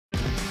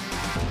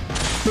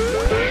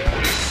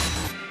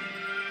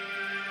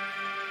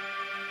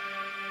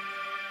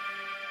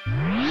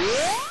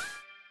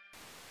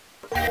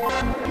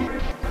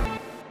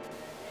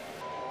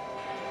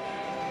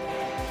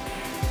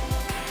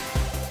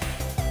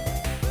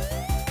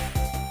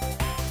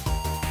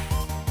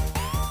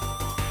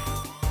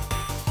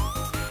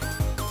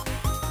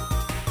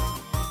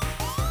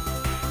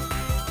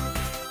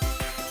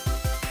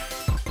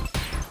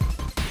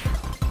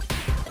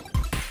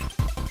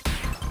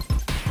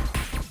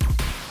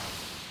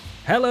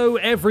Hello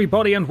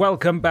everybody and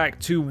welcome back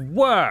to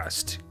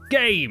Worst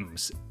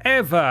Games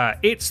Ever.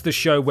 It's the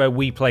show where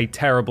we play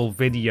terrible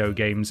video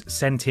games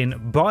sent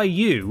in by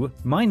you.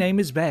 My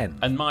name is Ben.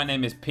 And my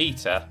name is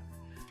Peter.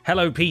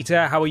 Hello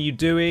Peter, how are you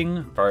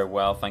doing? Very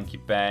well, thank you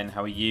Ben.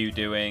 How are you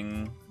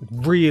doing?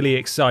 Really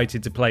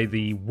excited to play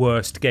the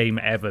worst game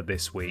ever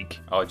this week.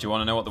 Oh, do you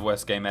want to know what the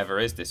worst game ever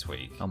is this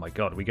week? Oh my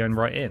god, are we going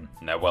right in?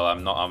 No, well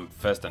I'm not.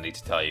 First I need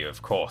to tell you,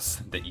 of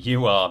course, that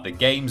you are the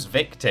game's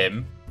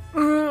victim.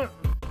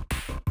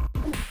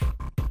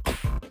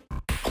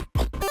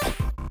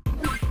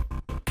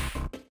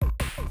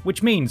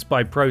 Which means,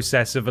 by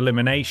process of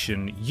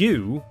elimination,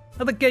 you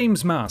are the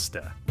game's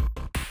master.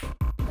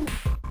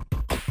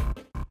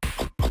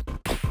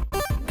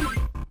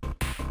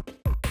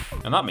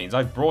 And that means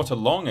I've brought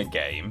along a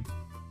game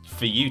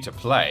for you to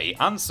play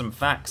and some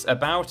facts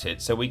about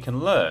it so we can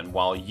learn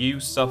while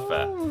you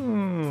suffer.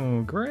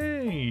 Oh,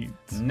 great.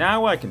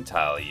 Now I can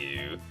tell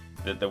you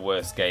that the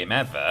worst game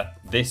ever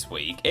this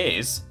week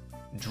is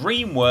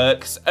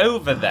DreamWorks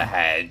Over The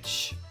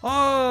Hedge.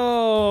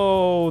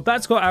 Oh,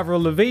 that's got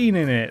Avril Lavigne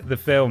in it, the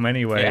film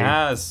anyway. It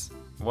has.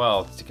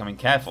 Well, I mean,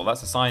 careful,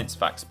 that's a science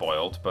fact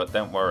spoiled, but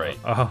don't worry.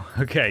 Oh,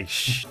 okay,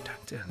 shh,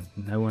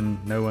 no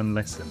one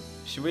listen.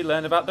 Should we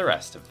learn about the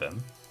rest of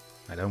them?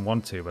 I don't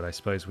want to, but I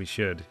suppose we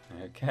should.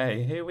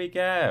 Okay, here we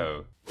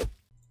go.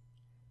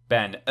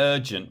 Ben,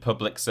 urgent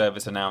public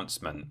service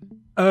announcement.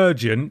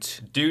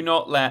 Urgent? Do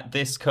not let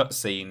this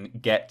cutscene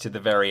get to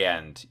the very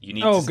end. You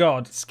need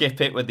to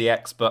skip it with the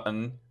X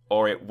button,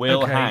 or it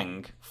will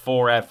hang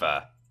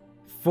forever.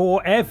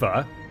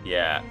 Forever?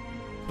 Yeah.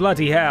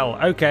 Bloody hell.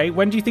 Okay,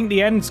 when do you think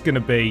the end's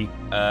gonna be?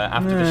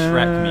 After the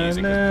Shrek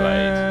music is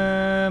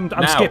played.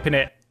 I'm skipping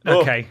it.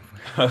 Okay.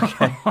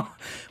 Okay.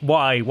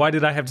 Why? Why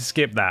did I have to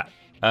skip that?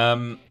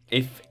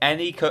 If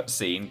any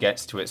cutscene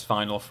gets to its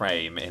final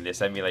frame in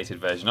this emulated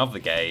version of the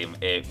game,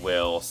 it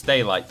will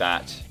stay like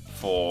that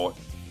for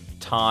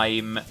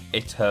time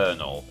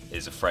eternal,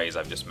 is a phrase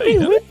I've just made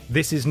up.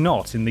 This is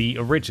not in the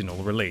original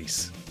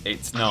release.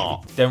 It's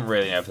not. Don't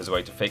really know if there's a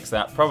way to fix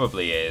that.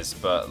 Probably is,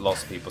 but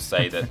lots of people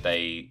say that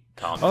they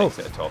can't fix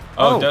it at all.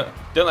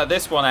 Don't let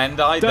this one end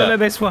either. Don't let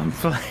this one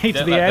play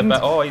to the end.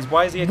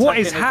 Why is he attacking What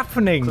is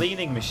happening?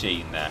 Cleaning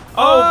machine there?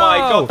 Oh my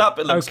god, that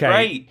bit looks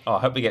great. Oh, I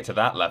hope we get to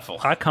that level.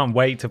 I can't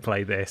wait to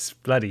play this.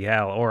 Bloody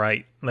hell. All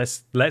right,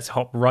 let's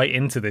hop right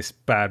into this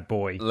bad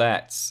boy.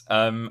 Let's.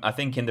 I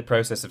think in the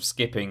process of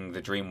skipping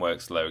the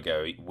DreamWorks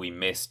logo, we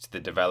missed the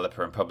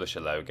developer and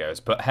publisher logos,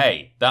 but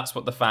hey, that's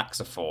what the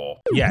facts are for.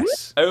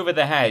 Yes. Over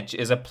the Hedge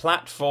is a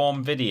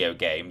platform video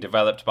game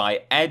developed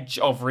by Edge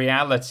of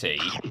Reality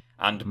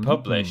and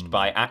published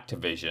by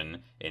Activision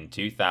in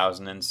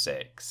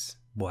 2006.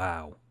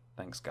 Wow.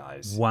 Thanks,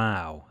 guys.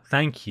 Wow.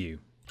 Thank you.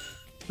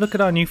 Look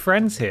at our new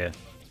friends here.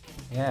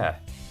 Yeah.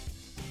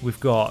 We've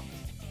got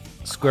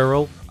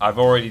Squirrel. I've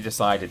already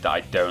decided that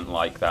I don't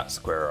like that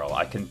squirrel.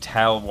 I can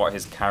tell what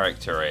his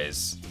character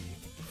is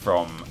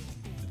from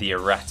the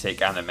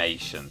erratic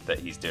animation that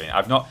he's doing.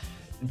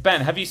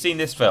 Ben, have you seen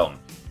this film?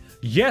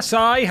 Yes,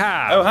 I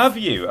have. Oh, have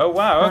you? Oh,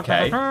 wow,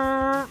 okay.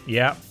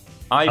 Yeah.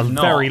 I've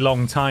not. Very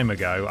long time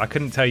ago. I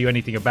couldn't tell you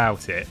anything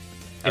about it.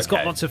 It's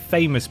got lots of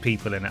famous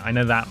people in it. I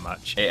know that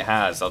much. It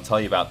has. I'll tell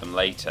you about them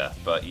later.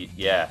 But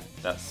yeah,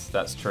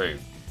 that's true.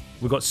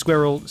 We've got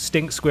Squirrel,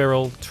 Stink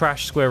Squirrel,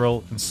 Trash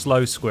Squirrel, and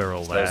Slow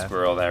Squirrel there. Slow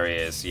Squirrel, there he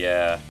is,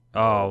 yeah.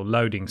 Oh,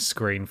 loading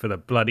screen for the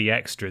bloody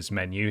extras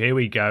menu. Here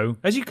we go.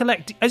 As you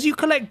collect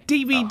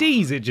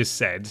DVDs, it just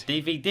said.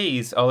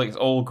 DVDs? Oh, it's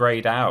all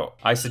greyed out.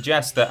 I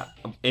suggest that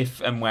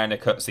if and when a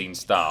cutscene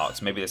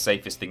starts, maybe the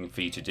safest thing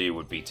for you to do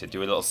would be to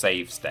do a little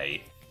save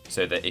state,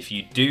 so that if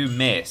you do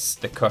miss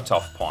the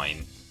cutoff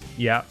point,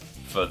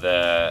 for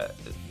the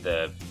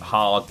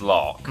hard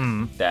lock,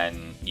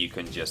 then you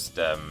can just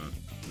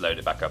load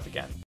it back up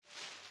again.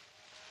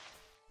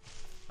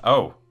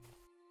 Oh.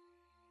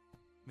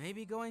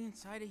 Maybe going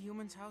inside a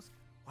human's house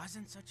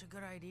wasn't such a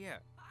good idea.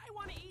 I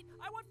want to eat.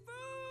 I want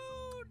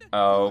food.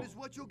 Oh.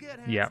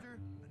 Yeah.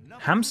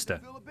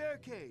 Hamster.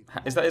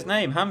 Is that his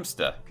name?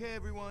 Hamster?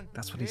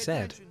 That's what he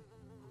said.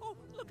 Oh,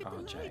 look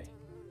at Jay.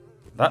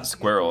 That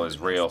squirrel is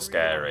real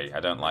scary. I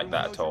don't like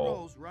that at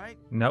all.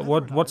 No,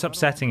 what's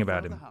upsetting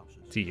about him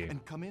to you?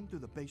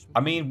 I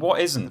mean, what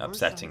isn't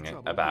upsetting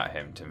about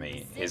him to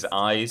me? His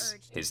eyes,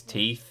 his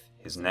teeth,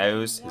 his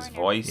nose, his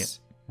voice.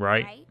 Yeah.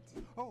 Right.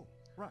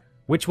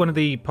 Which one of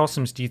the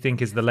possums do you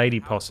think is the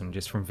lady possum,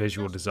 just from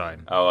visual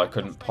design? Oh, I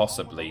couldn't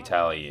possibly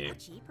tell you.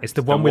 It's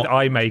the one with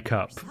eye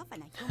makeup.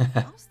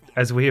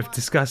 as we have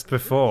discussed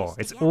before.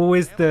 It's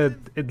always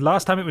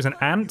last time it was an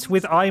ant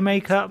with eye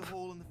makeup.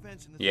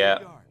 Yeah,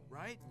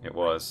 it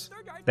was.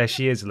 There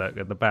she is, look,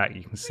 at the back.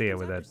 You can see her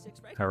with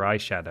her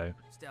eyeshadow.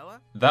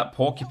 That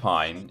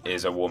porcupine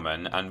is a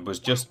woman and was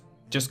just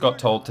got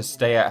told to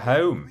stay at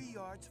home.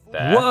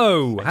 There.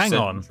 Whoa, hang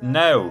on.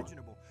 No.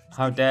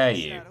 How dare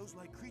you?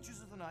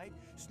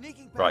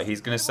 Right,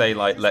 he's going to say,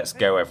 like, let's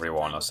go,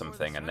 everyone, or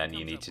something, and then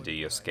you need to do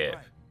your skip.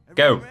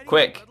 Go,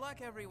 quick.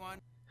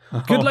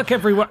 Good luck,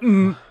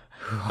 everyone.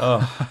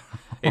 Oh,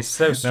 it's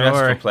so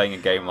stressful playing a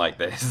game like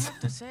this.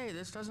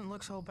 This doesn't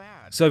look so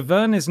bad. So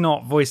Vern is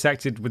not voice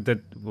acted with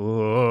the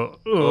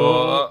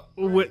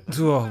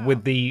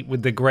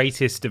with the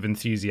greatest of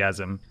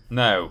enthusiasm.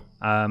 No.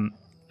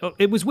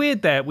 It was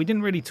weird there. We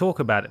didn't really talk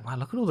about it. Wow,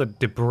 look at all the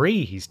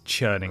debris he's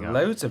churning up.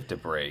 Loads of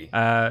debris.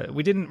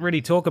 We didn't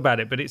really talk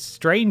about it, but it's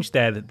strange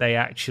there that they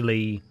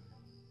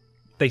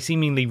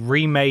seemingly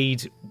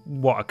remade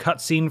a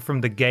cutscene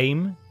from the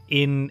game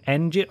in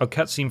engine, or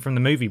cutscene from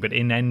the movie, but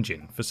in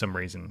engine for some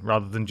reason,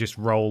 rather than just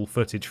roll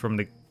footage from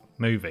the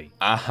movie.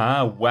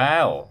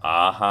 Well.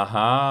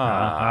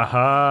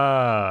 Aha.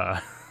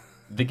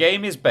 The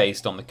game is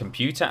based on the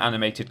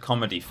computer-animated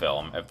comedy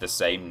film of the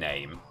same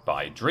name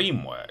by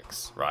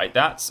DreamWorks, right?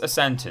 That's a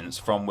sentence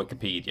from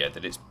Wikipedia,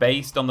 that it's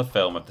based on the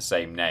film of the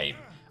same name.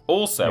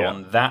 Also,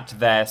 on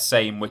that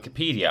same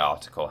Wikipedia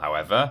article,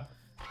 however,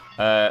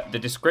 the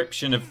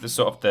description of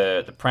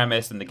the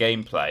premise and the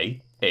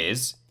gameplay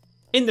is,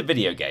 in the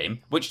video game,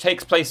 which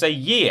takes place a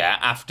year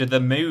after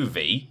the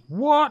movie...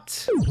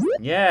 What?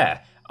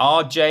 Yeah.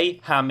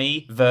 RJ,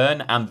 Hammy,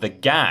 Vern, and the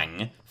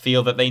gang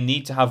feel that they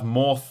need to have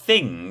more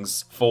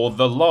things for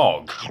the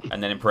log.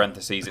 And then in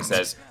parentheses it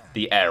says,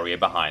 the area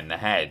behind the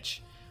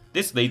hedge.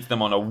 This leads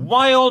them on a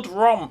wild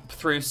romp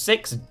through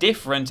 6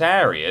 different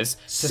areas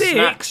to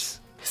snatch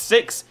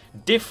 6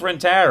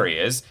 different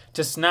areas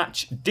to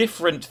snatch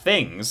different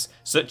things,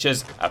 such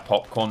as a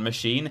popcorn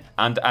machine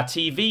and a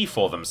TV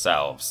for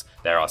themselves.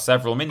 There are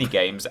several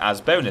mini-games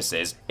as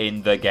bonuses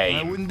in the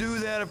game. I wouldn't do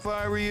that if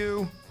I were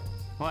you.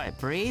 What,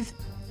 breathe?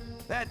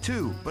 That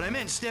too, but I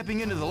meant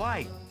stepping into the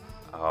light.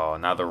 Oh,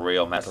 now the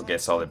real Metal Gear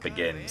Solid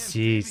begins.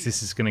 Jeez,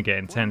 this is going to get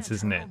intense,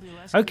 isn't it?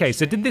 Okay,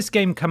 so did this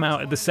game come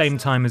out at the same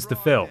time as the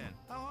film?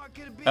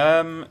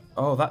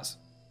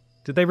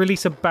 Did they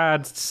release a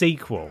bad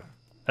sequel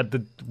at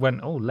the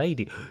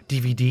lady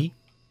DVD?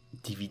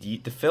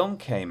 DVD. The film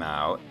came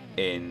out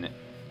in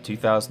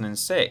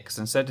 2006,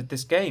 and so did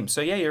this game.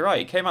 So yeah, you're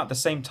right. It came out at the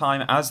same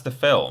time as the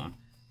film,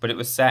 but it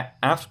was set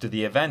after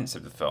the events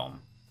of the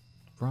film.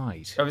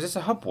 Right. Oh, is this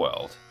a hub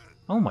world?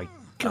 Oh my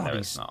god, no,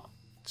 he's it's not.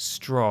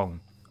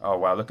 Strong. Oh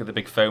wow, look at the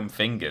big foam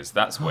fingers.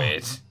 That's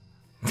weird.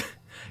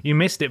 You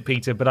missed it,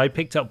 Peter, but I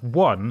picked up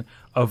one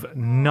of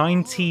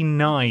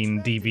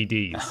 99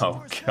 DVDs.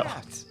 Oh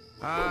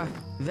god.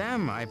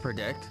 Them, I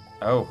predict.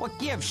 Oh. What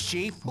gives,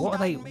 Chief? What are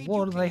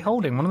they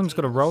holding? One of them's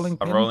got a rolling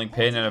pin. A rolling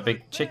pin and a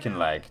big chicken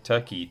leg,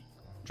 turkey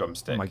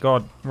drumstick. Oh my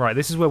god. Right,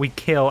 this is where we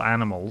kill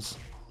animals.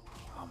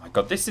 Oh my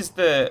god, this is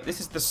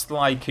the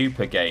Sly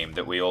Cooper game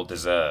that we all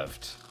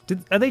deserved.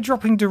 Are they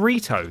dropping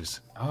Doritos?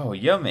 Oh,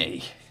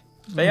 yummy.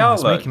 They are,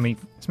 look.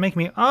 It's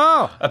making me...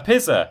 Oh! A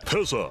pizza.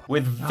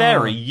 With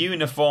very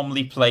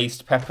uniformly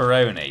placed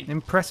pepperoni.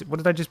 Impressive. What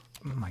did I just...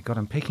 Oh my god,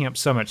 I'm picking up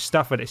so much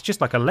stuff, but it's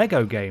just like a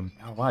Lego game.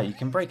 Oh wow, you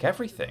can break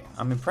everything.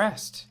 I'm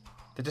impressed.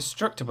 The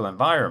destructible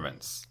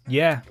environments.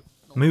 Yeah.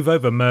 Move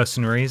over,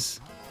 mercenaries.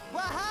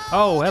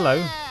 Oh,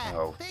 hello.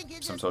 Oh,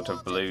 some sort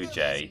of blue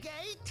jay.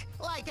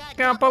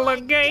 Couple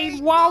of gay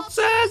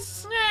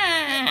waltzers!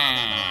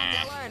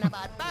 Learn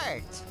about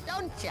birds,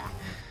 don't ya?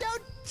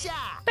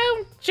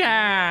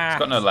 It's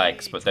got no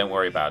legs, but don't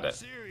worry about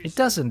it. It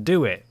doesn't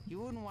do it.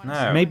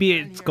 No. Maybe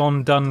it's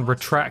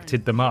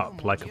retracted them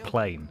up like a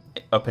plane.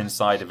 Up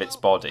inside of its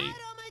body.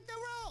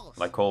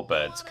 Like all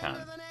birds can.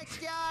 For the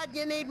next yard,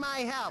 you need my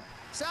help.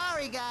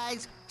 Sorry,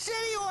 guys.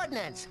 City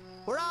ordinance.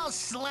 We're all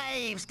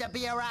slaves to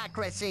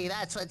bureaucracy.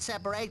 That's what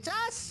separates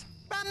us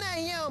from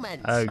the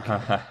humans. Okay.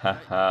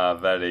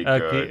 Very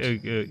good.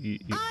 Okay.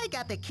 I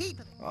got the key.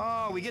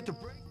 Oh, we get to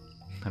break.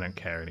 I don't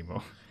care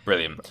anymore.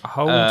 Brilliant.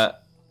 Hold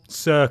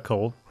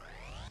circle.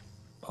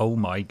 Oh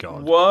my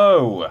god.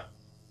 Whoa.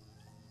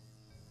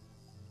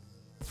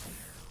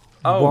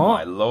 Oh What?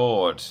 my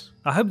lord.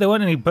 I hope there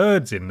weren't any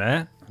birds in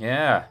there.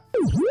 Yeah.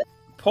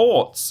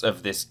 Ports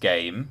of this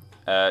game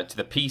to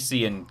the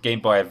PC and Game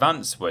Boy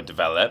Advance were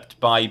developed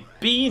by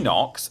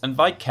Beanox and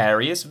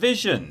Vicarious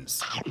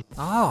Visions.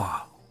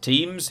 Ah.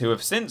 Teams who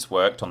have since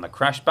worked on the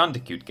Crash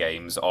Bandicoot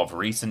games of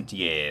recent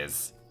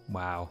years.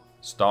 Wow.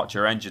 Start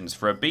your engines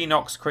for a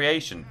Beanox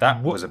creation.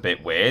 That was a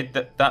bit weird.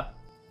 That.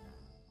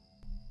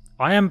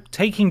 I am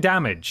taking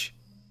damage.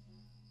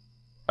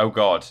 Oh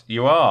god,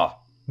 you are.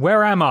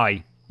 Where am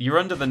I? You're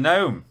under the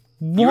gnome.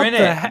 You're in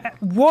it.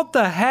 What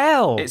the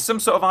hell? It's some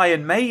sort of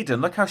Iron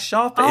Maiden. Look how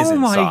sharp it is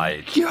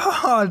inside. Oh my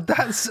god,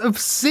 that's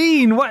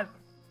obscene. What?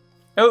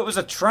 Oh, it was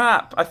a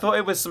trap. I thought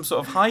it was some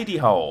sort of hidey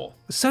hole.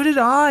 So did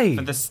I.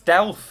 For the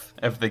stealth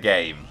of the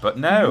game, but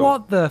no.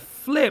 What the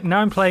flip? Now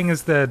I'm playing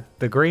as the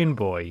green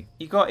boy.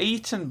 You got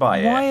eaten by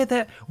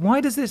it.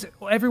 Why does this...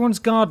 Everyone's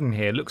garden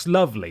here looks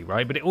lovely,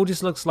 right? But it all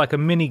just looks like a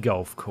mini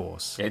golf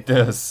course. It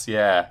does,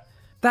 yeah.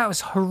 That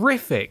was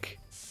horrific.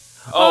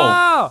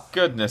 Oh,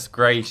 goodness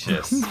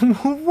gracious.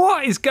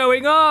 What is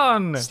going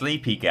on?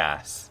 Sleepy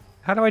gas.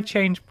 How do I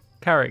change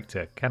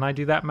character? Can I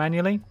do that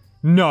manually?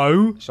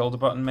 No. Shoulder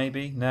button,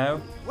 maybe?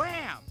 No?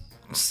 Wham!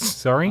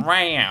 Sorry?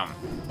 Wham!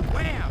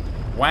 Wham!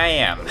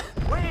 Wham!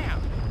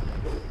 Wham!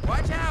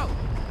 Watch out!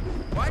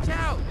 Watch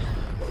out!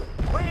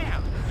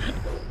 Wham!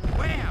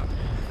 Wham!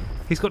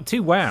 He's got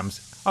 2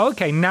 whams. Oh,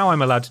 okay, now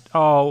I'm allowed to...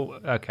 Oh,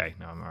 okay,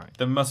 no, I'm alright.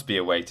 There must be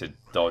a way to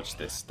dodge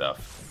this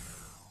stuff.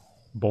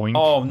 Boink.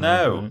 Oh,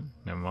 no. Okay,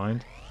 never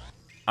mind.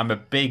 I'm a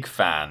big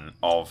fan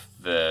of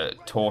the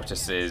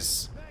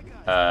tortoise's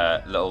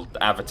little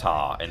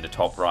avatar in the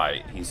top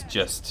right. He's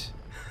just...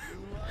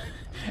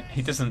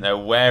 he doesn't know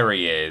where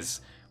he is,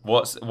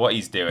 what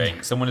he's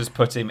doing. Someone has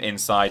put him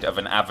inside of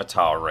an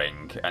avatar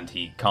ring, and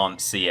he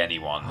can't see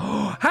anyone.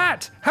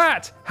 Hat!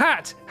 Hat!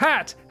 Hat!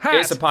 Hat! Hat!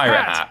 It's a pirate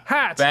hat.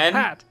 Hat! Ben?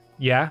 Hat!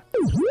 Yeah?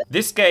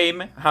 This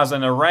game has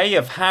an array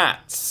of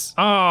hats,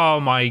 Oh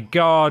my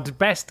god,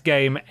 best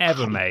game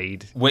ever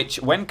made. which,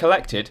 when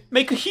collected,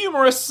 make a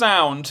humorous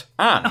sound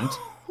and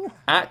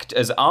act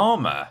as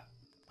armor.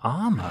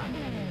 Armor?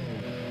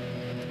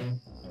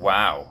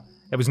 Wow.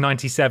 It was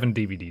 97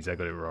 DVDs, I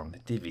got it wrong.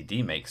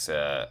 DVD makes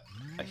a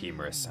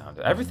humorous sound.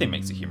 Everything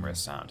makes a humorous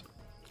sound.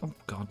 Oh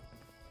god.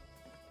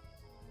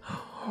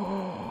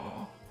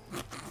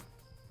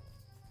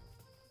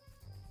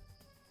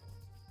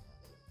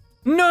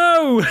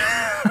 No!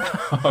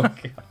 Oh,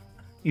 God.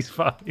 He's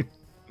fine.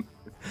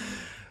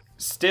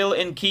 Still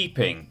in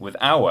keeping with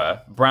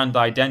our brand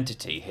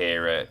identity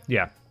here at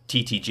Yeah.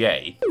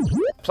 TTJ,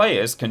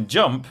 players can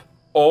jump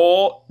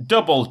or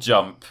double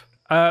jump.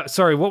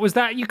 Sorry, what was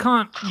that? You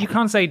can't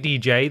say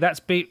DJ. That's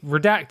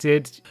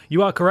redacted.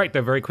 You are correct,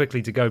 though, very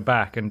quickly to go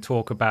back and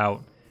talk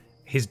about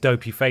his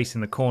dopey face in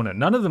the corner.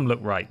 None of them look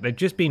right. They've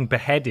just been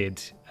beheaded.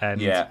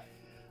 And Yeah.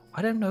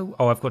 I don't know.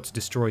 Oh, I've got to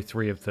destroy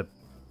 3 of the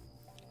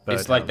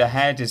It's like the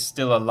head is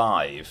still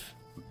alive,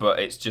 but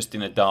it's just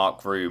in a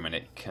dark room and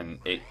it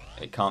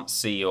can't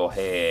see or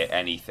hear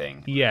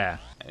anything. Yeah.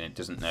 And it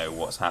doesn't know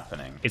what's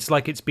happening. It's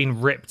like it's been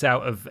ripped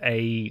out of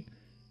a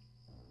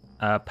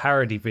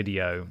parody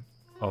video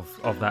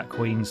of that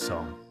Queen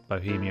song,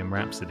 Bohemian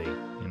Rhapsody,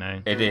 you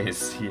know? It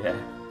is, yeah.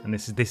 And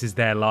this is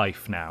their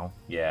life now.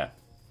 Yeah.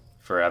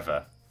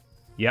 Forever.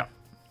 Yep.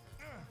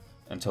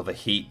 Until the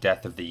heat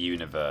death of the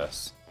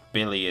universe.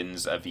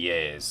 Billions of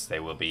years they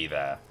will be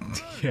there.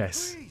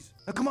 Yes.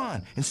 Now come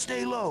on, and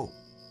stay low.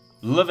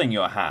 Loving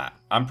your hat.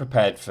 I'm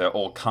prepared for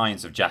all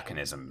kinds of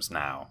jackanisms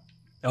now.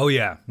 Oh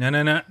yeah.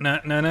 No.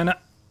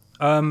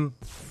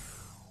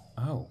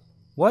 Oh.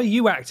 Why are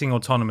you acting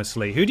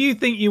autonomously? Who do you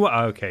think you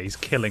are? Okay, he's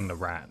killing the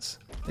rats.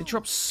 They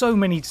drop so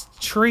many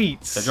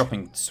treats. They're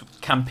dropping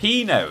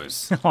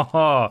Campinos.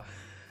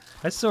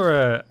 I saw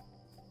a...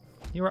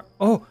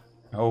 Oh!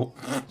 Oh.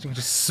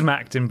 Just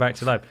smacked him back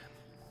to life.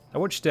 I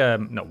watched,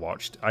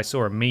 I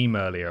saw a meme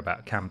earlier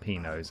about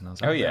Campinos, and I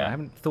was like, Oh, yeah. I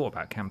haven't thought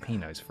about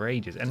Campinos for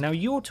ages. And now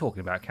you're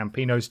talking about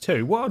Campinos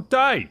too. What a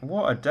day!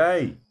 What a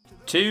day.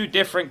 2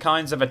 different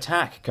kinds of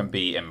attack can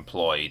be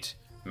employed.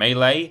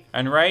 Melee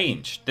and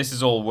range. This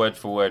is all word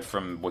for word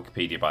from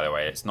Wikipedia, by the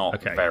way. It's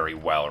not very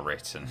well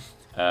written.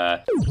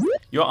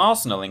 Your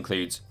arsenal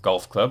includes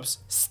golf clubs,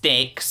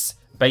 sticks,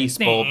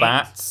 baseball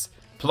bats,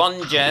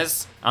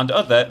 plungers, and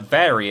other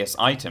various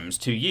items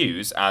to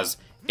use as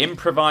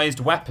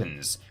improvised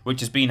weapons, which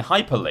has been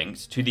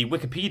hyperlinked to the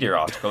Wikipedia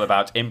article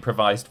about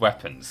improvised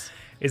weapons.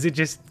 Is it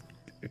just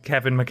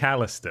Kevin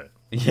McAllister?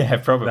 Yeah,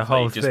 probably. The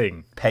whole just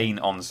thing.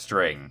 Paint on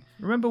string.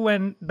 Remember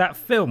when that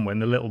film when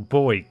the little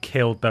boy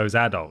killed those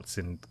adults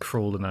in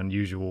cruel and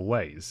unusual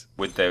ways?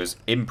 With those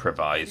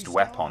improvised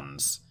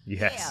weapons.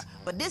 Yes. Yeah,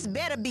 but this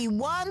better be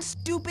one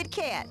stupid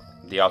cat.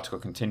 The article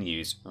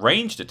continues,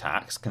 ranged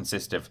attacks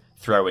consist of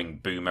throwing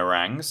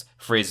boomerangs,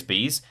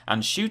 frisbees,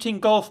 and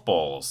shooting golf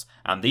balls,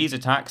 and these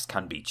attacks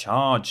can be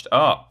charged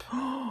up.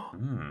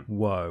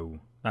 Whoa,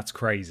 that's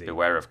crazy.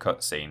 Beware of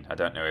cutscene. I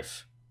don't know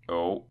if...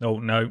 Oh. Oh,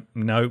 no,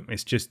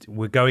 it's just,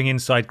 we're going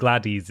inside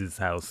Gladys'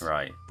 house.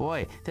 Right.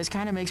 Boy, this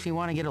kind of makes me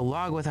want to get a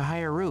log with a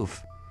higher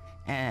roof.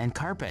 And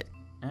carpet.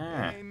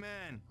 Ah.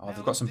 Oh,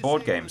 they've got some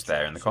board games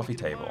there in the coffee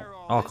table.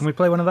 Oh, can we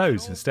play one of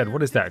those instead?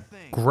 What is that?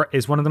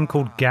 Is one of them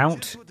called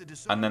Gout?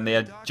 And then they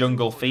had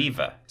Jungle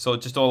Fever. So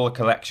just all a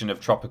collection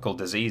of tropical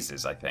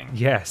diseases, I think.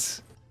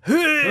 Yes.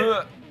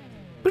 You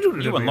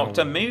unlocked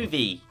a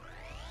movie.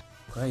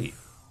 Great.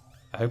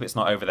 I hope it's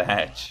not Over the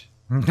Hedge.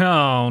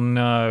 Oh,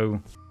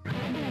 no.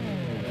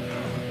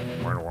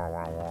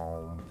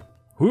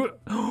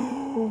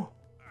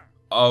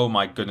 Oh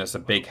my goodness, a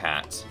big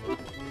hat.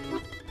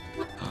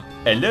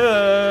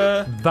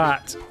 Hello!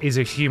 That is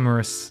a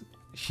humorous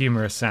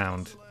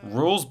sound.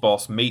 Rules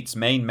boss meets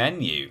main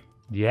menu.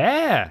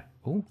 Yeah.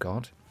 Oh,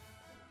 God.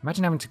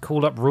 Imagine having to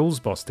call up Rules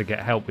Boss to get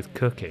help with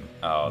cooking.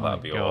 Oh, my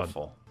that'd be God.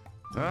 awful.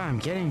 I'm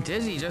getting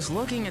dizzy just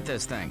looking at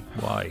this thing.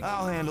 Why?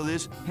 I'll handle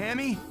this.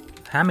 Hammy?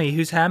 Hammy?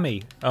 Who's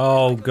Hammy?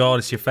 Oh god,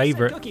 it's your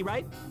favorite. Cookie,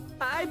 right?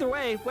 Either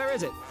way, where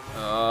is it?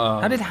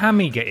 How did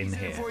Hammy get in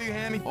here? For you,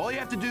 Hammy. All you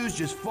have to do is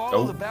just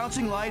follow the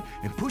bouncing light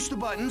and push the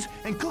buttons,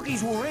 and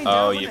cookies will rain down.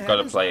 Oh, from you've the got to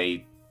heavens.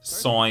 play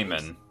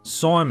Simon.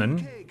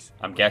 Simon?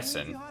 I'm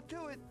guessing.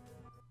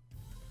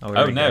 Oh,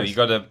 Oh no, you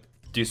got to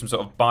do some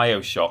sort of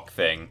Bioshock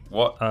thing.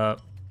 What?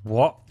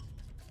 What?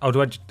 Oh,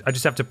 do I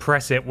just have to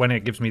press it when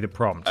it gives me the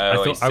prompt? Oh, I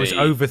thought I was see.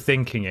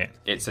 overthinking it.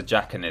 It's a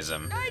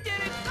Jackanism. I did it!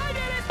 I did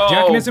it! Oh,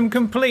 Jackanism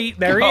complete.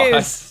 There he God.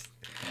 is.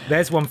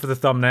 There's one for the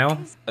thumbnail.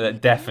 15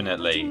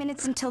 Definitely.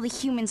 minutes until the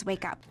humans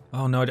wake up.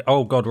 Oh no!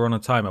 Oh god, we're on a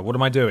timer. What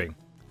am I doing?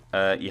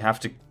 You have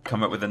to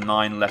come up with a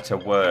 9-letter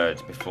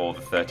word before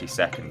the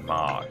 30-second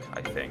mark,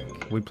 I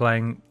think. We're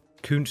playing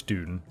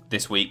Countdoon.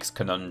 This week's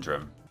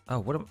conundrum. Oh,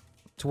 what?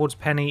 Towards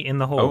Penny in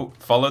the hall. Oh,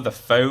 follow the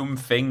foam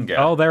finger.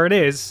 Oh, there it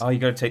is. Oh, you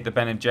got to take the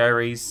Ben and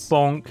Jerry's.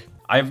 Bonk.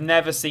 I've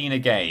never seen a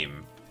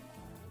game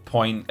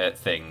point at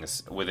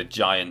things with a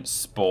giant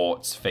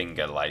sports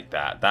finger like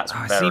that. That's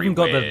Oh, it's very even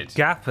got weird. the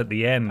gap at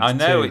the end. I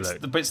know, too,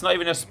 but it's not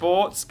even a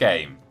sports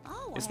game.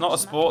 It's not a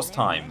sports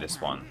time,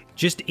 this one.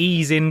 Just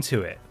ease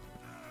into it.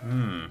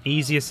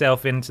 Ease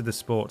yourself into the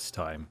sports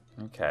time.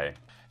 Okay.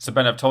 So,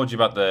 Ben, I've told you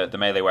about the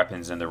melee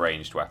weapons and the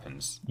ranged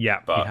weapons. Yeah,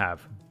 but you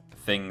have.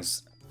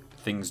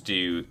 Things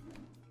do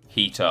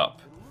heat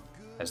up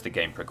as the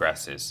game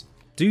progresses.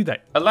 Do they?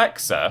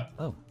 Alexa,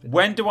 Oh.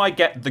 when do I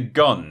get the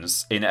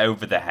guns in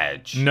Over the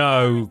Hedge?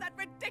 No. That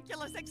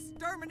ridiculous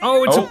exterminator!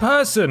 Oh, it's Oh. a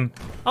person.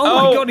 Oh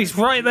my Oh. god, he's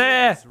right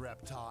there.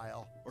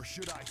 Reptile, or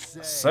should I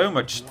say? So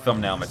much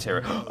thumbnail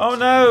material. Oh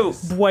no!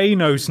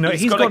 Buenos. No,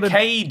 He's got a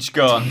cage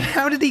gun.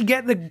 How did he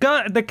get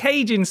the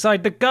cage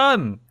inside the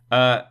gun?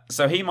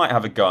 So he might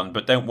have a gun,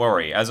 but don't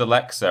worry. As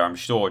Alexa, I'm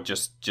sure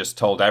just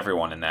told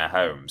everyone in their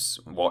homes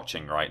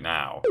watching right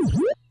now.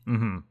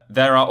 Mm-hmm.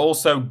 There are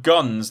also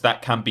guns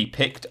that can be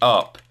picked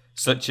up,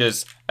 such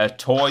as a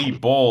toy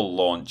ball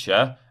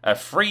launcher, a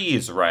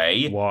freeze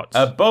ray, What?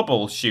 a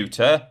bubble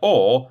shooter,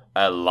 or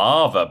a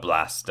lava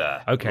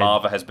blaster. Okay.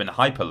 Lava has been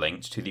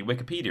hyperlinked to the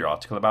Wikipedia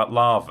article about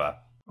lava.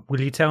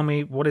 Will you tell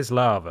me what is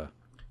lava?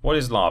 What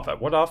is lava?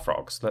 What are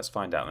frogs? Let's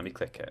find out. Let me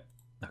click it.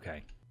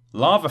 Okay.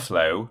 Lava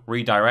flow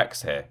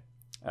redirects here,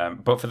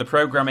 but for the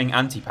programming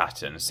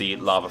anti-pattern, see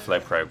lava flow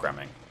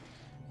programming.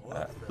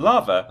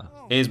 Lava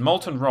is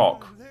molten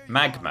rock,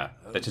 magma,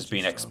 that has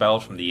been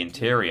expelled from the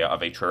interior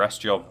of a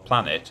terrestrial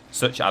planet,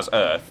 such as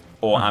Earth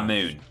or our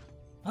moon.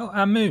 Oh,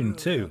 our moon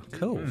too.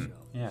 Cool.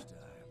 Yeah.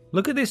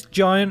 Look at this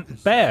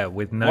giant bear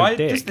with no Why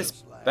dick. does this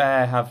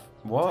bear have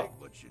what?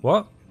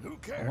 What?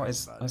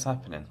 What's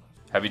happening?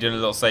 Have you done a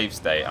little save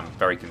state? I'm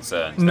very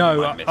concerned. that we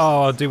No. might miss-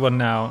 Oh, I'll do one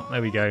now.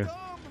 There we go.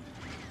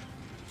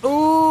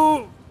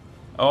 Ooh.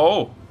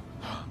 Oh.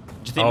 Do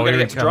you think Oh, we're gonna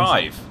here get it to comes.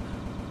 drive?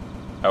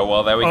 Oh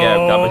well, there we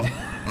go.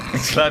 Oh.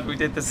 Glad we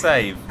did the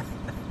save.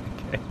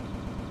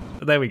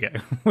 There we go.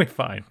 We're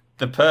fine.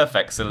 The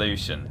perfect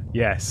solution.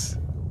 Yes.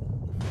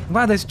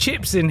 Wow, there's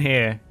chips in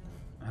here.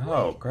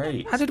 Oh,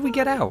 great. How did we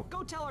get out?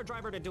 Go tell our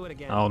driver to do it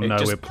again. Oh no,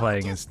 just- we're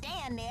playing as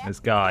Stand there. this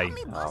guy. Let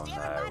me bust Oh,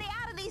 no. everybody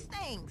out of these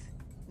things.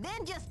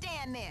 Then just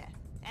stand there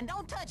and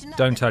don't touch nothing.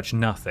 Don't touch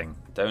nothing.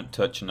 Don't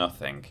touch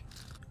nothing.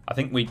 I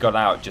think we got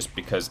out just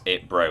because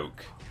it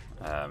broke.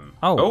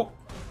 Oh,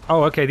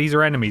 okay. These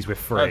are enemies we're oh,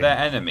 free. they're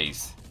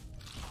enemies.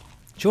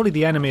 Surely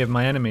the enemy of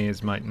my enemy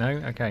is my... No?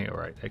 Okay,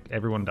 alright.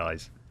 Everyone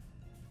dies.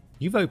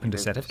 You've opened a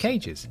set of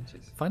cages.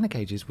 Find the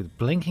cages with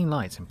blinking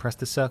lights and press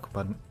the circle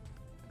button.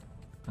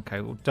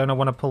 Okay, well, don't I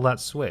want to pull that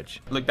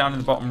switch? Look down in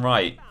the bottom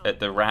right at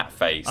the rat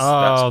face.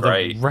 Oh, That's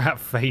great. the rat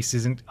face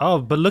isn't... Oh,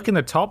 but look in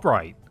the top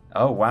right.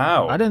 Oh,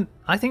 wow.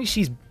 I think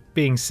she's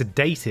being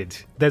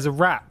sedated. There's a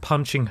rat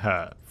punching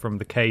her from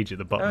the cage at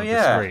the bottom Oh, of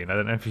yeah. the screen. I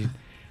don't know if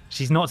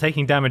she's not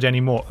taking damage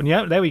anymore.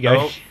 Yeah, there we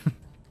go. Oh.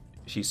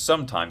 She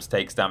sometimes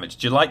takes damage.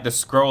 Do you like the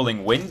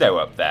scrolling window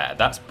up there?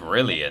 That's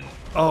brilliant.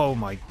 Oh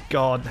my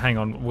god. Hang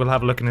on. We'll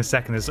have a look in a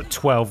second. There's like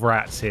 12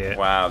 rats here.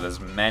 Wow, there's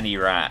many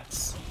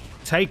rats.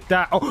 Take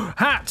that. Oh,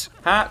 hat!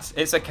 Hat,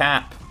 it's a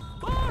cap.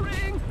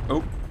 Boring!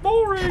 Oh,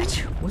 boring.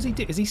 What's he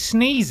do? Is he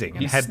sneezing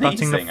and He's headbutting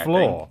sneezing, the I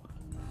floor?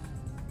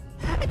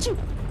 Achoo.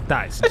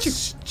 That is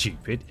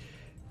stupid.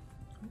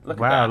 Look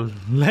Wow, at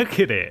that. look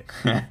at it.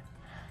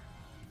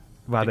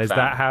 Wow, Big there's fan.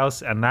 that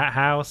house and that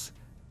house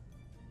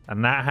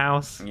and that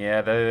house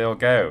Yeah, there they'll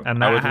go.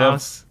 and I that would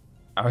house.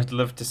 I would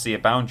love to see a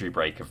boundary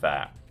break of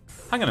that.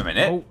 Hang on a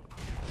minute. Oh.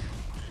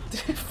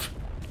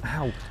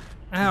 Ow.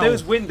 Ow.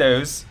 Those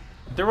windows,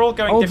 they're all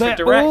going Oh, different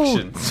they're all-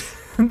 directions.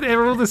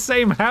 They're all the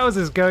same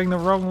houses going the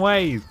wrong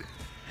ways.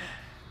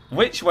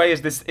 Which way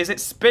is this? Is it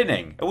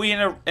spinning? Are we in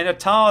a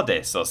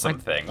TARDIS or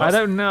something? I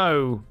don't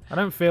know. I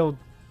don't feel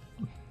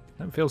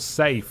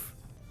safe.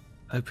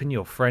 Open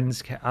your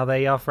friends. Are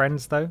they our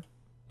friends though?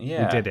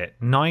 Yeah. We did it.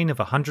 9 of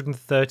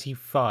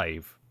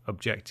 135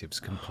 objectives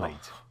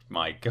complete.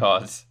 My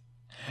God.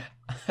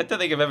 I don't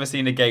think I've ever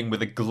seen a game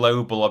with a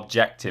global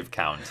objective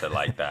counter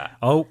like that.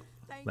 Oh,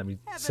 let me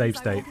save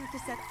state. To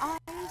set eyes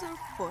or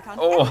foot on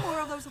Oh. any more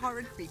of those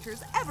horrid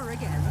creatures ever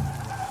again.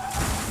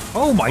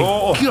 Oh my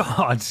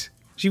god!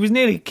 She was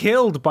nearly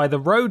killed by the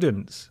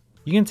rodents.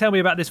 You can tell me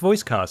about this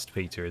voice cast,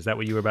 Peter. Is that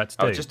what you were about to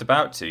do? I was just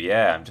about to,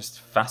 yeah. I'm just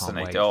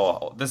fascinated.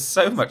 Oh, there's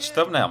so much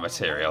thumbnail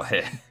material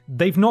here.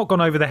 They've not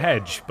gone over the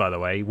hedge, by the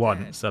way,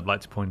 once, I'd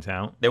like to point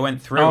out. They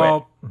went through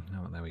it.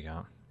 No, there we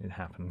go. It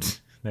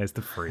happened. There's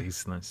the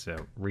freeze. Let's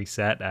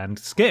reset and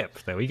skip.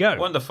 There we go.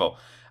 Wonderful.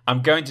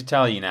 I'm going to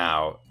tell you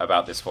now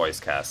about this voice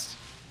cast.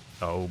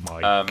 Oh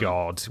my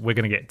god. We're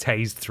going to get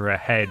tased through a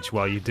hedge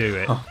while you do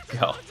it. Oh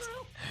god.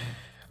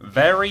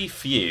 Very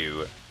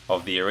few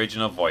of the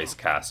original voice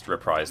cast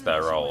reprised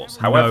their roles.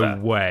 However,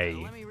 no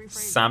way.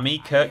 Sammy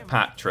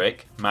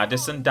Kirkpatrick,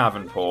 Madison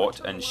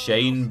Davenport, and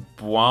Shane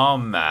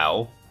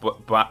Baumel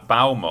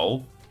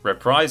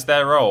reprised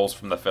their roles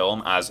from the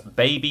film as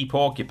baby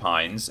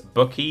porcupines,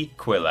 Bucky,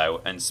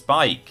 Quillo, and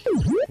Spike.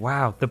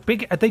 Wow,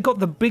 they got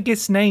the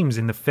biggest names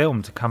in the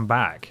film to come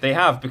back. They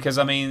have, because,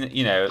 I mean,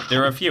 you know,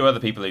 there are a few other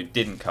people who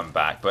didn't come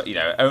back, but, you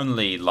know,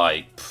 only,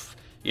 like,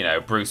 you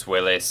know, Bruce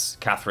Willis,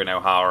 Catherine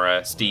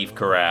O'Hara, Steve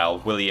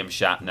Carell, William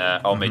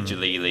Shatner, Omid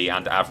Jalili,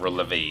 and Avril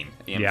Lavigne.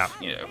 Yeah.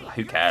 You know,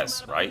 who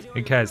cares, right?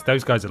 Who cares?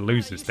 Those guys are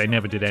losers. They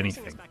never did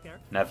anything.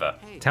 Never.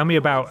 Tell me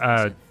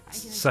about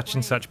such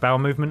and such bowel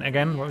movement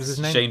again. What was his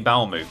name? Shane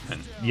Bowel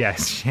Movement.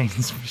 Yes,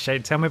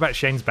 Shane. Tell me about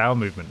Shane's bowel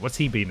movement. What's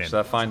he been in? Should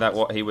I find out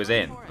what he was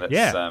in?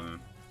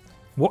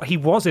 What he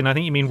was in, I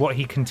think you mean what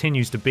he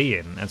continues to be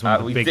in as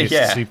one of the biggest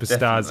superstars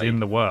definitely. in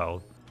the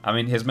world. I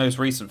mean, his most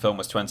recent film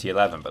was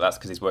 2011, but that's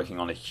because he's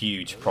working on a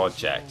huge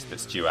project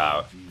that's due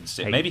out.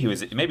 Maybe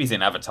he's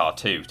in Avatar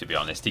 2, to be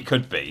honest. He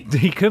could be.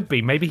 He could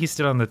be. Maybe he's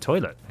still on the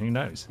toilet. Who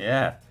knows?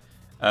 Yeah.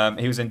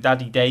 He was in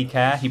Daddy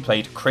Daycare. He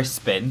played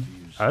Crispin.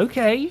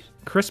 Okay.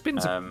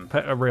 Crispin's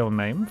a real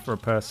name for a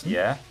person.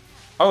 Yeah.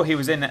 Oh, he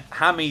was in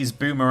Hammy's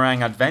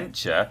Boomerang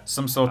Adventure,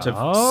 some sort of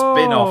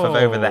spin-off of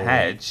Over the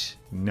Hedge.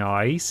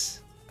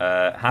 Nice.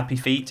 Happy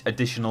Feet,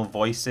 additional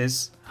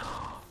voices.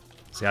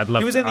 See, I'd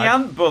love. He was in the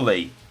Ant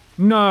Bully.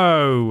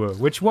 No,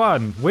 which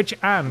one? Which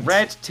ant?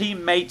 Red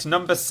teammate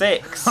number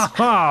 6.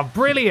 Haha,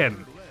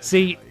 brilliant.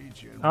 See,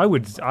 I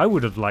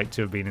would have liked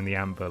to have been in the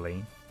Ant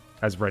Bully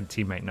as red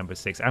teammate number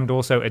 6, and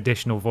also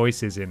additional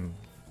voices in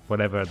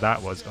whatever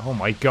that was. Oh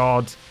my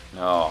god.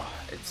 Oh,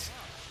 it's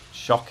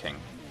shocking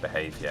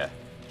behaviour.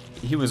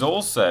 He was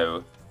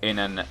also in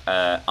an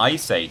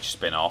Ice Age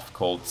spin-off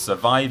called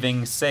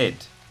Surviving Sid,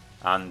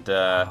 and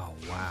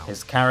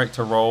his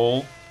character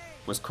role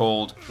was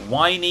called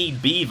Whiny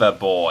Beaver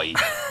Boy.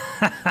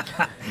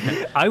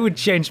 I would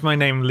change my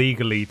name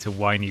legally to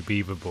Whiny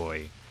Beaver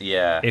Boy.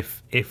 Yeah.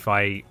 If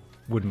I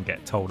wouldn't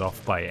get told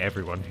off by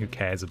everyone who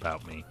cares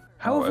about me.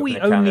 How have we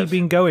only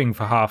been going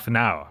for half an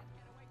hour?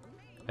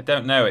 I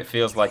don't know. It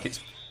feels like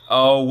it's...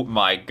 Oh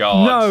my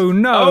god.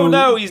 No. Oh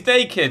no, he's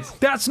naked.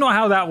 That's not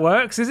how that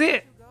works, is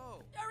it?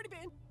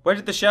 Where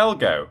did the shell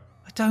go?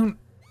 I don't...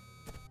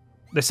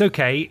 That's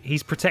okay.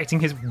 He's protecting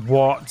his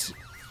what?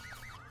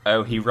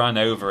 Oh, he ran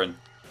over and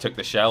took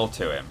the shell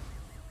to him.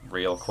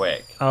 Real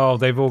quick. Oh,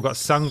 they've all got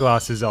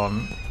sunglasses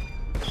on.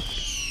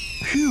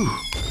 Phew.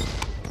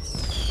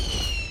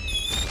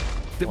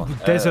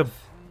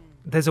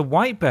 There's a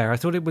white bear. I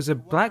thought it was a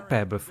black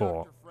bear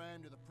before.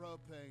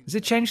 Has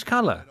it changed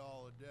colour?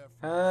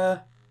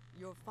 Or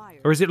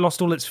has it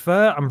lost all its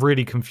fur? I'm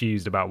really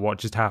confused about what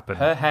just happened.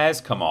 Her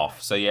hair's come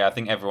off, so yeah, I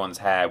think everyone's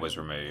hair was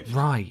removed.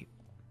 Right.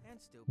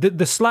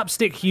 The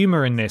slapstick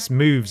humour in this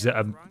moves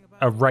at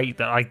a rate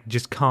that I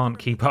just can't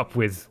keep up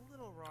with.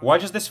 Why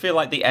does this feel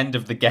like the end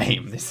of the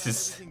game? This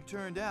is...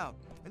 Turned out.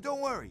 And don't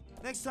worry,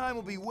 next time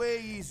will be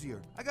way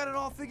easier. I got it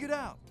all figured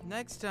out.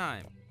 Next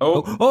time.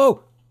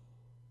 Oh!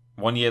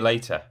 1 year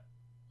later.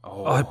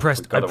 Oh, I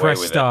pressed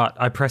start.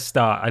 I pressed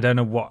start. I don't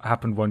know what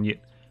happened 1 year.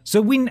 So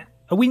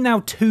are we now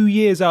 2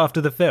 years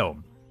after the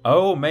film?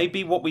 Oh,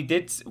 maybe what we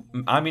did...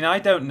 I mean, I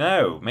don't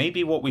know.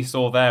 Maybe what we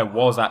saw there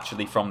was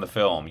actually from the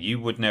film. You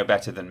would know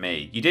better than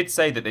me. You did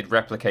say that they'd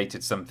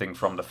replicated something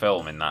from the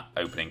film in that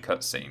opening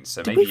cutscene,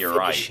 so maybe you're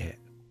right. It?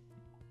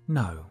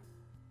 No.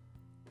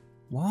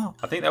 What?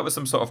 I think that was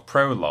some sort of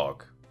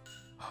prologue.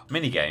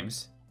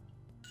 Minigames.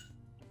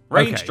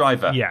 Range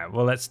driver. Yeah,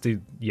 well, let's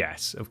do...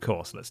 Yes, of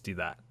course, let's do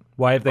that.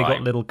 Why have they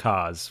got little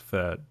cars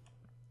for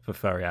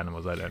furry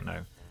animals? I don't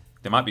know.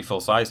 They might be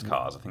full-sized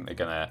cars. I think they're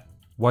going to...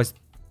 Why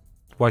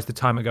is the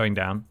timer going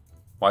down?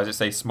 Why does it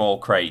say small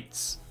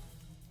crates?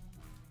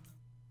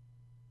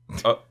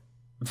 Oh.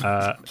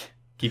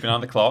 Keep an eye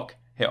on the clock.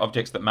 Hit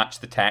objects that match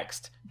the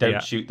text.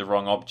 Don't shoot the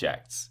wrong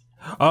objects.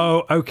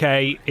 Oh,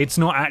 okay. It's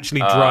not actually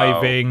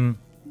driving.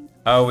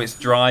 Oh, it's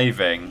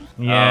driving.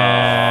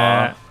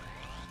 Yeah.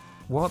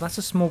 What? That's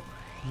a small...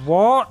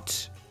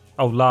 What?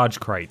 Oh, large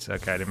crates.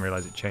 Okay, I didn't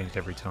realise it changed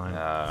every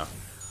time.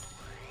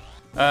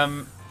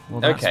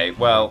 Okay,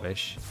 well...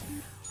 Rubbish.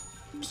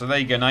 So there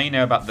you go. Now you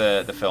know about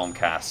the film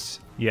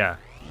cast. Yeah.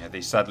 Yeah,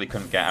 they sadly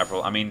couldn't get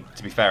Avril... I mean,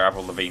 to be fair,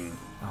 Avril Lavigne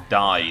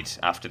died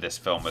after this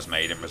film was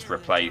made and was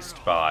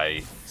replaced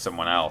by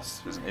someone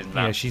else. Isn't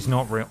that... Yeah, she's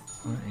not real.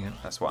 Yeah.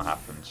 That's what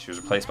happened. She was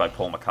replaced by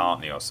Paul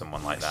McCartney or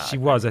someone like that. She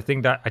was. I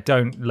think that...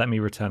 Let Me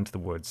Return to the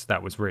Woods.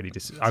 That was really...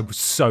 I was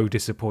so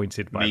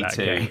disappointed by that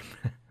game.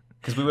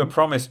 Because we were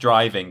promised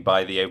driving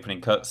by the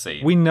opening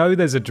cutscene. We know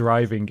there's a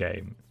driving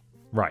game.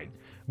 Right.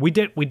 We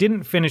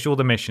didn't finish all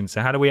the missions,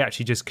 so how do we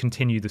actually just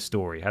continue the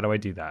story? How do I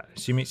do that?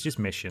 Assuming it's just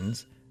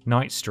missions,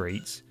 night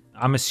streets.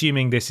 I'm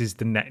assuming this is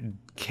the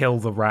kill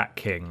the rat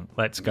king.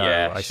 Let's go,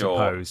 Yeah, I sure.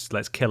 suppose.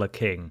 Let's kill a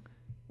king.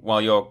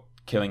 While you're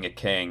killing a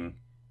king,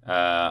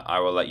 I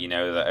will let you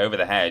know that Over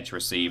the Hedge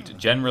received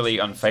generally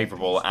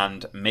unfavorable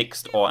and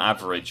mixed or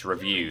average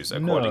reviews,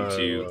 according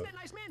to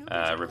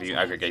review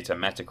aggregator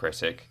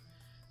Metacritic.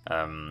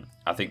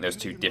 I think those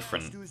two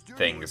different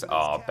things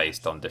are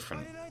based on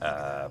different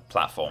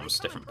platforms,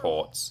 different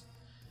ports.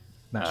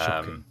 That's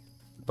shocking.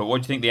 But what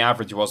do you think the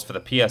average was for the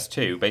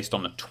PS2 based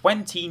on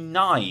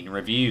 29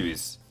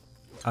 reviews?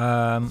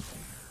 I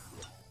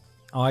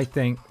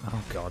think...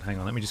 Oh, God, hang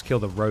on. Let me just kill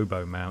the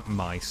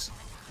robo-mice.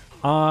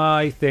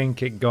 I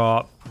think it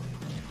got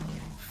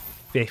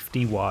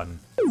 51.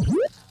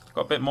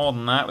 Got a bit more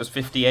than that. It was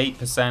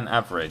 58%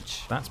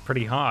 average. That's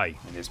pretty high.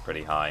 It is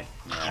pretty high.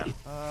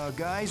 Yeah.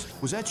 Guys,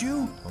 was that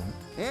you?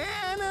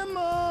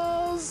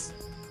 Animals,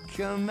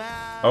 come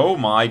out. Oh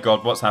my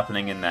god, what's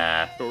happening in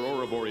there?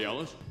 Aurora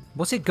Borealis.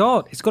 What's it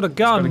got? It's got a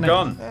gun. Got a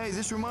gun. Hey,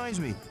 this reminds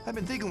me. I've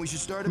been thinking we should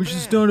start a We band.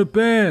 should start a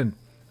band.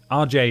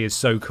 RJ is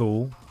so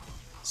cool.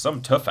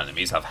 Some tough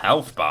enemies have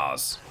health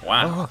bars.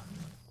 Wow.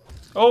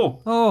 Oh,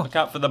 look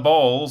out for the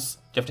balls. Do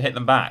you have to hit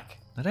them back?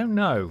 I don't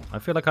know. I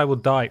feel like I will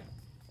die.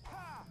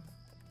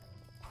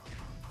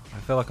 I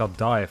feel like I'll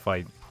die if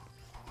I...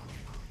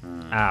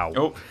 Ow.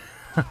 Oh,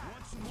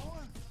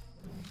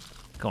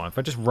 Come on, if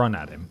I just run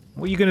at him.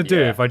 What are you going to do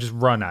Yeah. if I just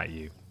run at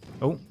you?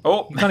 Oh,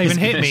 oh! you can't even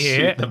he's hit gonna me shoot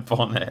here. the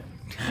bonnet.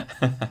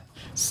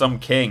 Some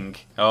king.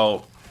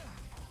 Oh,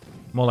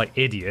 More like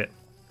idiot.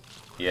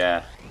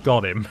 yeah.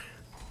 Got him.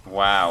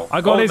 Wow. I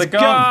got oh, his the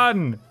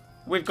gun!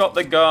 We've got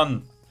the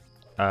gun.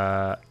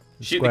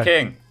 Shoot square. the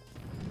king.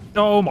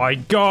 Oh my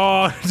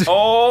god!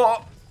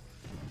 Oh!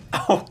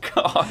 Oh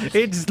god.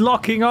 It's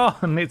locking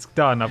on. It's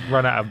done. I've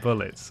run out of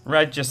bullets.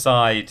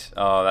 Regicide.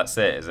 Oh, that's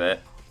it, is it?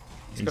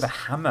 He's got a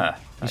hammer.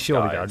 You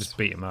surely do. I'll just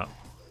beat him up.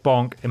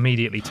 Bonk.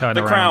 Immediately turn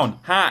The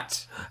around. crown.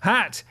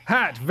 Hat.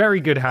 Hat. Very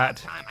good hat.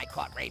 Time I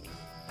caught Raven.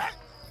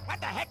 What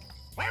the heck?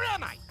 Where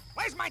am I?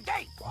 Where's my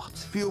date?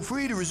 Feel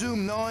free to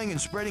resume gnawing and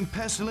spreading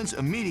pestilence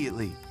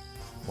immediately.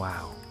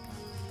 Wow.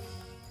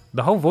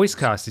 The whole voice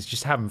cast is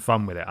just having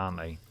fun with it, aren't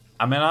they?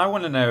 I mean, I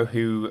want to know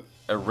who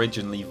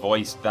originally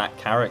voiced that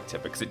character,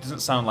 because it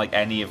doesn't sound like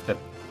any of the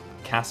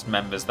cast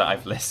members that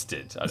I've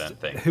listed, I don't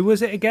think. Who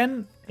was it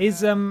again? Is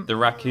The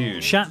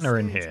raccoon. Shatner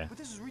in here? But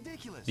this is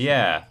ridiculous.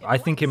 Yeah. I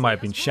think it might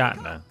have been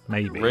Shatner,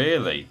 maybe.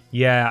 Really?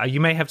 Yeah, you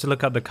may have to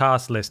look up the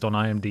cast list on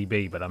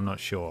IMDb, but I'm not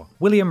sure.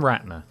 William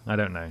Ratner, I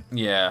don't know.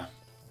 Yeah.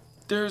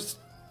 There's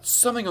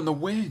something on the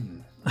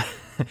wing.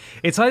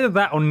 It's either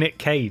that or Nick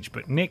Cage,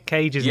 but Nick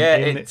Cage isn't Yeah,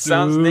 in it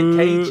sounds Nick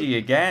Cagey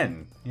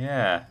again.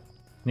 Yeah.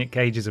 Nick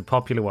Cage is a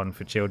popular one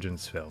for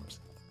children's films.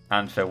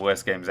 And for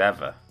Worst Games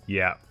Ever,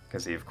 Yeah,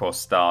 because he, of course,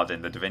 starred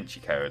in The Da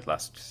Vinci Code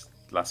last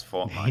he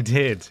fortnight.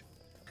 did.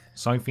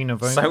 Sophie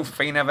Novo.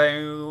 Sophie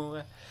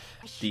Naveau.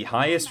 The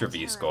highest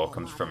review score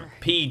comes from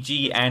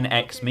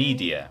PGNX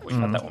Media. We've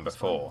had that one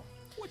before.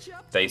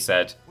 They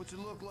said,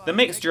 the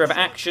mixture of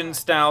action,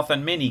 stealth,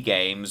 and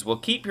mini-games will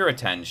keep your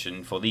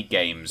attention for the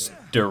game's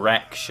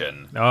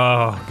direction.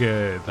 Oh,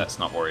 good. Let's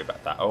not worry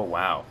about that. Oh,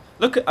 wow.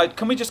 Look,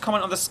 can we just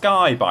comment on the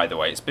sky, by the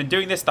way? It's been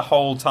doing this the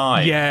whole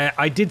time. Yeah,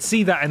 I did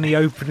see that in the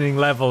opening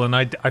level, and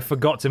I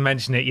forgot to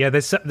mention it. Yeah,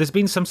 there's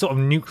been some sort of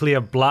nuclear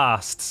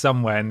blast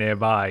somewhere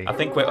nearby. I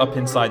think we're up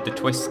inside the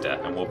Twister,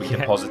 and we'll be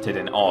deposited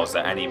in Oz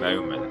at any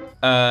moment.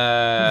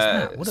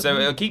 What So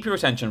it'll keep your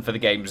attention for the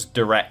game's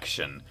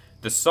direction.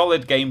 The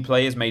solid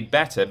gameplay is made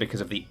better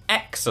because of the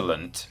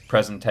excellent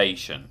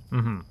presentation.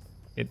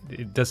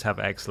 It does have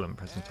excellent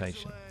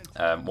presentation.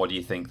 What do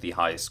you think the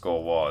highest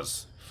score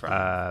was from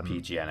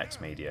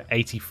PGNX Media?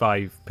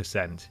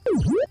 85%.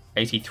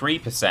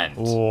 83%.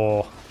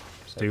 Oh,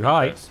 it's too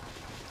high.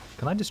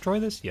 Can I destroy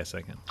this? Yes,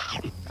 I can.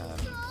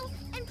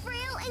 And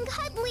frail and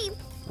cuddly.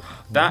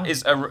 That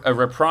is a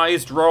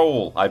reprised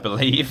role, I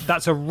believe.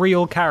 That's a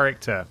real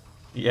character.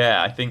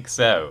 Yeah, I think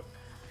so.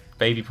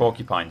 Baby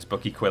porcupines,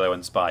 Bucky, Quillo,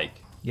 and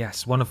Spike.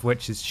 Yes, one of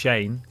which is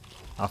Shane,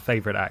 our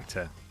favourite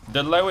actor.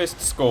 The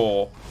lowest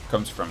score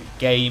comes from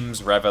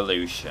Games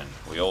Revolution.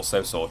 We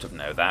also sort of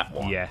know that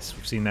one. Yes,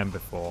 we've seen them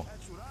before.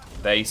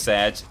 They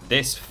said,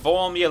 this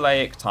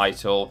formulaic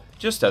title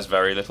just has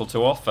very little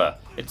to offer.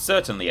 It's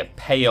certainly a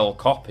pale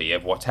copy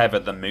of whatever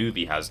the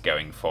movie has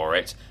going for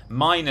it,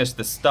 minus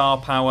the star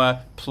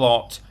power,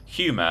 plot,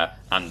 humour,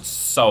 and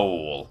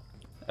soul.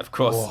 Of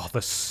course, Oh,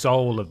 the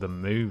soul of the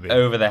movie.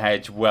 Over the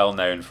Hedge, well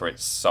known for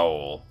its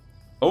soul.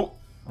 Oh,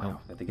 wow,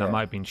 there they go. That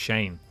might have been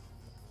Shane.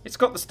 It's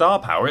got the star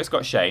power, it's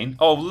got Shane.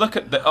 Oh, look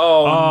at the...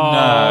 Oh, Oh,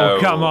 no.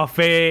 come off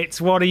it.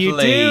 What are you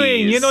Please.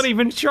 doing? You're not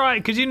even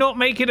trying. Could you not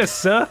make it a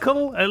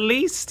circle, at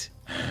least?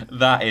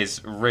 That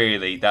is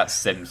really... That's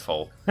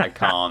sinful. I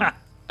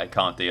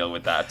can't deal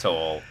with that at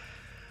all.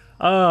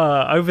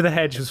 Over the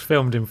Hedge was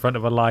filmed in front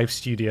of a live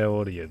studio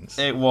audience.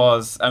 It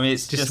was... I mean,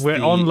 it's just we're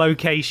the... on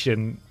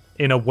location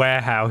in a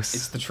warehouse.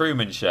 It's the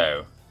Truman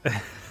Show.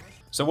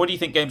 So what do you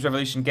think Games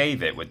Revolution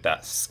gave it with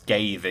that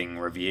scathing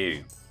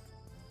review?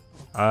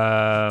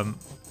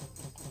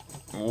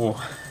 Ooh.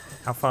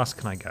 How fast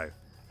can I go?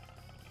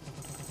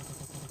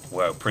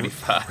 Whoa, pretty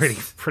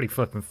fast. Pretty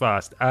flipping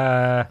fast.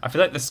 I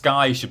feel like the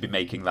sky should be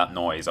making that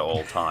noise at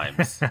all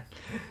times.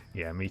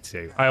 Yeah, me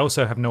too. I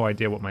also have no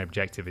idea what my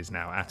objective is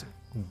now.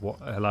 What?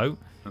 Hello?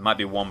 There might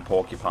be one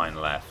porcupine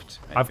left.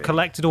 Maybe. I've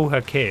collected all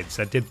her kids.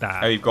 I did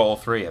that. Oh, you've got all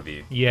 3, have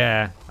you?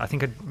 Yeah, I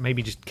think I'd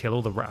maybe just kill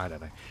all the... I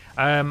don't know.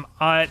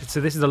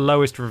 So this is the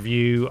lowest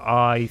review.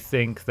 I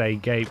think they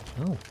gave...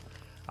 Oh.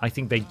 I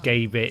think they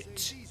gave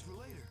it...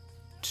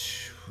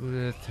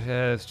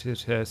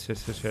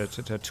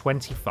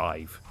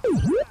 25.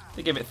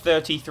 They give it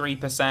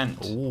 33%.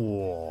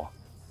 Oh,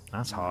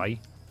 that's high.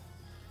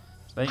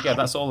 So there you go.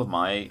 That's all of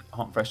my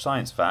hot and fresh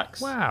science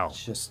facts. Wow.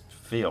 Just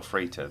feel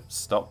free to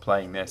stop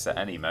playing this at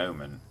any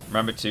moment.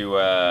 Remember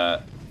to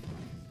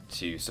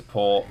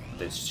support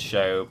this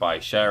show by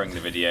sharing the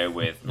video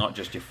with not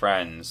just your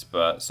friends,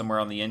 but somewhere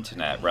on the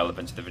internet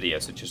relevant to the video,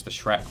 such as the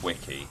Shrek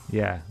Wiki.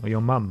 Yeah, or your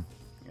mum.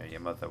 Yeah,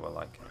 your mother will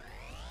like it.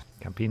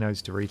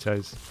 Campinos,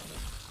 Doritos.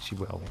 She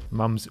will.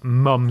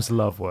 Mums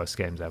love worst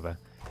games ever.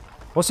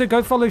 Also,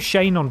 go follow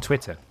Shane on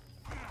Twitter.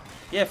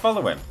 Yeah,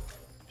 follow him.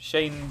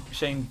 Shane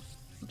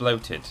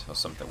Bloated or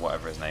something,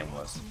 whatever his name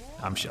was.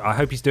 I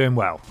hope he's doing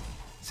well.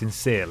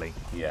 Sincerely.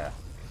 Yeah.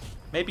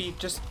 Maybe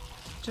just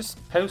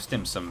post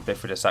him some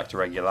Bifidus actor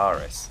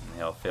regularis and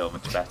he'll feel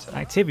much better.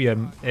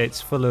 Activium, it's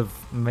full of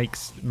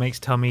makes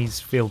tummies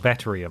feel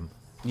betterium.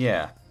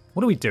 Yeah.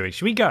 What are we doing?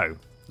 Should we go?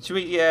 Should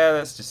we? Yeah,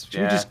 let's just.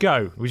 Should we just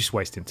go? We're just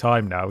wasting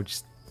time now.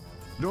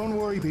 Don't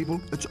worry, people.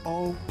 It's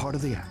all part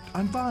of the act.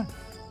 I'm fine.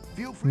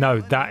 Feel free.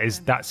 No,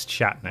 that's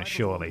Shatner,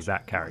 surely,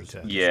 that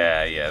character.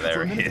 Yeah, there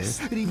For a he minute is.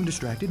 there, it even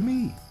distracted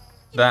me.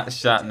 That's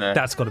Shatner.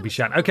 That's got to be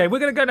Shatner. Okay, we're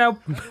going to go now.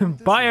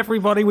 Bye,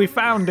 everybody. We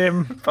found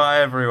him.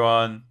 Bye,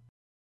 everyone.